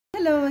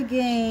Hello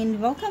again.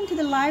 Welcome to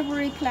the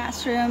library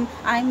classroom.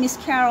 I'm Miss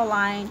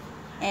Caroline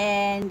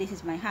and this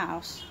is my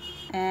house.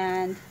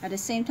 And at the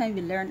same time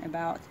we learn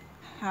about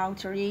how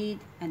to read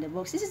and the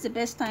books. This is the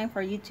best time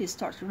for you to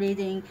start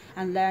reading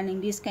and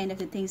learning these kind of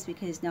things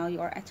because now you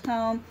are at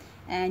home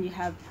and you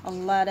have a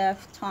lot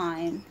of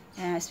time,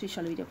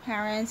 especially with your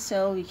parents,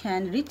 so we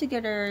can read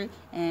together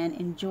and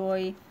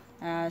enjoy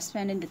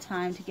spending the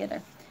time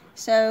together.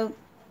 So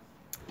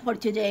for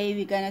today,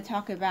 we're going to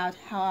talk about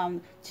how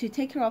to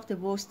take care of the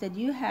books that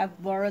you have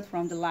borrowed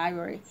from the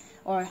library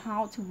or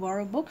how to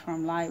borrow a book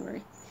from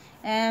library.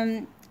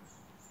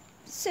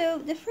 So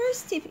the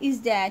first tip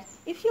is that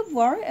if you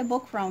borrow a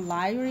book from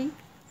library,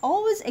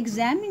 always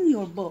examine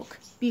your book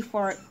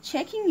before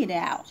checking it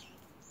out.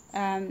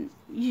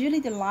 Usually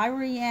the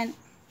librarian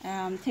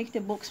take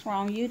the books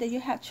from you that you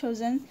have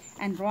chosen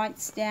and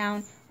writes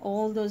down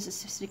all those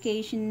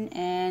specifications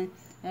and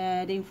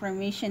the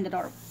information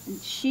that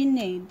she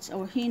needs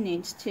or he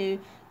needs to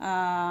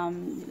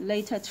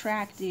later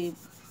track the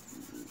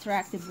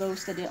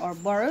books that they are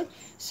borrowed.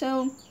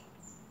 So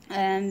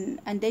and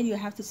then you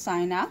have to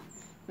sign up.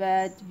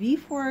 But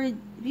before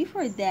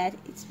that,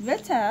 it's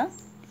better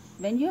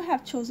when you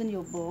have chosen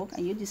your book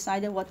and you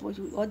decided what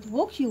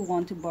book you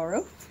want to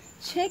borrow,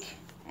 check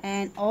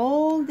and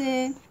all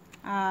the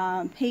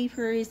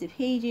papers, the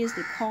pages,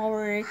 the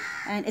cover,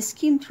 and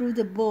skim through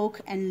the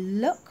book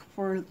and look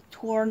for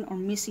torn or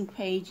missing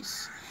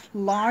pages,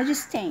 large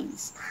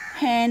stains,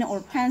 pen or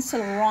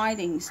pencil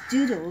writings,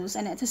 doodles,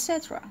 and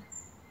etc.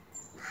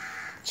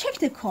 Check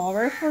the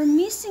cover for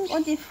missing or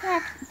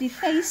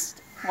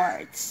defaced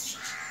parts.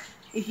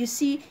 If you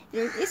see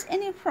there is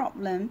any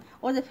problem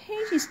or the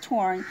page is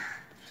torn,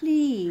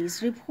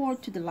 please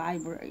report to the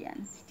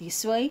librarian.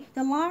 This way,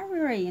 the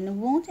librarian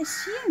won't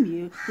assume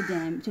you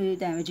to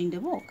damaging the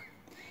book.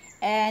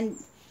 And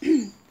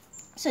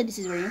so this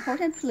is very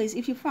important. Please,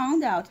 if you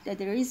found out that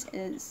there is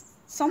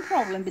some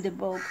problem with the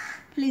book,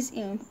 please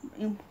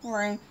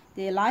inform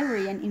the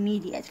librarian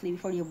immediately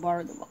before you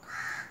borrow the book.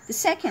 The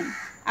second,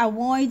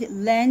 avoid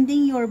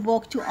lending your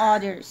book to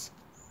others,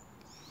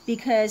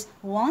 because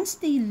once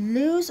they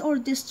lose or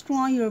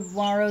destroy your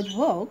borrowed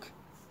book,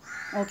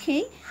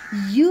 okay,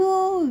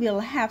 you will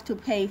have to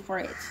pay for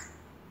it.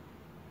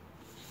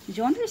 Do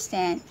you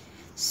understand?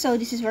 So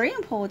this is very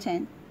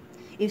important.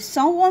 If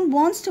someone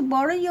wants to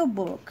borrow your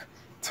book,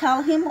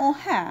 tell him or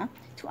her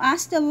to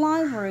ask the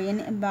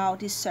librarian about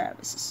these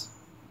services.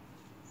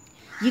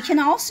 You can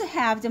also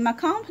have them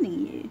accompany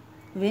you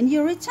when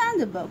you return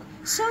the book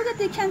so that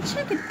they can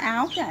check it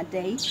out that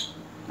day.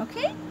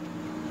 Okay?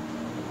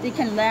 They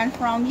can learn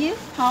from you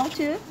how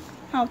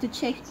to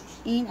check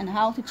in and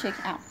how to check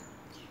out.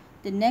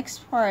 The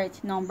next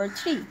part, number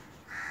 3.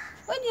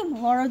 When you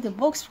borrow the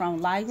books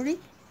from library,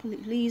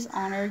 please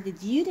honor the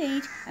due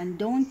date and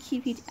don't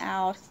keep it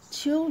out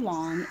too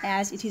long,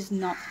 as it is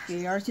not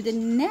fair to the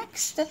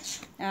next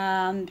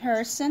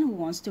person who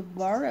wants to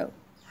borrow.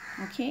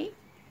 Okay?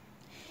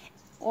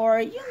 Or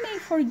you may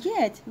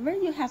forget where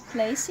you have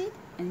placed it,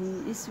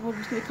 and this will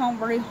become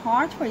very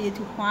hard for you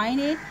to find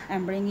it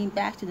and bring it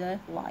back to the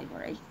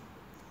library.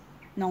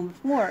 Number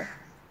 4.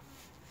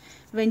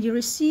 When you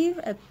receive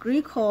a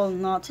recall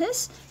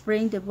notice,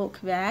 bring the book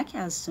back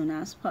as soon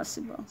as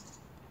possible.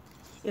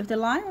 If the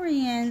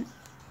librarian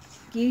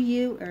gives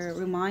you a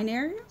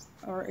reminder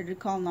or a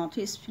recall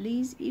notice,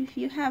 please, if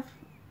you have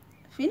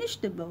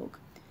finished the book,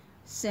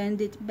 send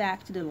it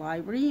back to the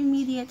library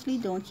immediately.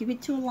 Don't keep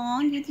it too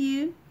long with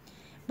you.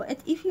 But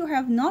if you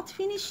have not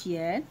finished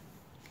yet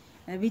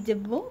with the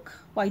book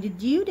by the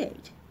due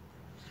date,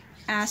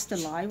 ask the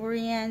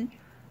librarian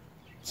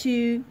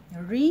to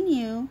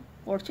renew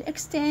or to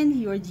extend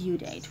your due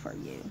date for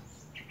you.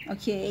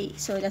 Okay,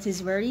 so that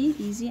is very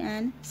easy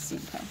and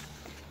simple.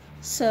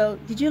 So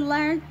did you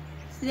learn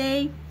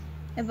today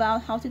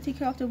about how to take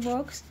care of the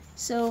books?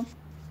 So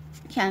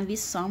can we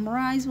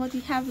summarize what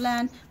we have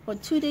learned? For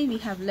today we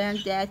have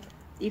learned that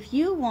if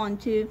you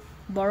want to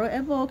borrow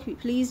a book,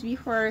 please,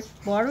 before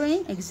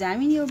borrowing,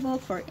 examine your book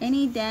for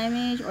any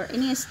damage or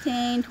any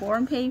stain,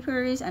 torn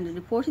papers, and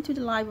report it to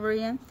the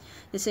librarian.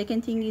 The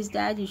second thing is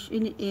that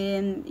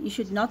you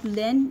should not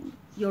lend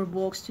your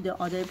books to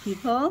the other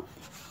people.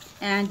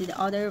 And the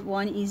other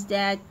one is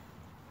that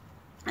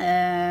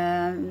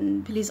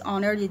please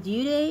honor the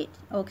due date.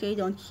 Okay,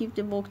 don't keep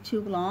the book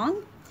too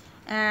long.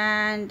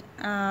 And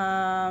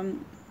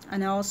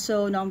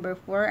also number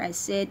 4, I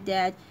said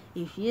that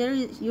if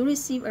you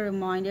receive a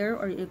reminder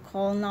or a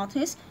call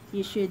notice,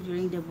 you should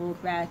bring the book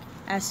back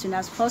as soon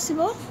as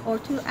possible or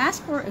to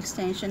ask for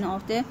extension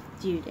of the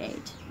due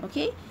date.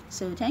 Okay,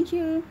 so thank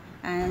you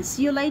and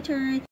see you later.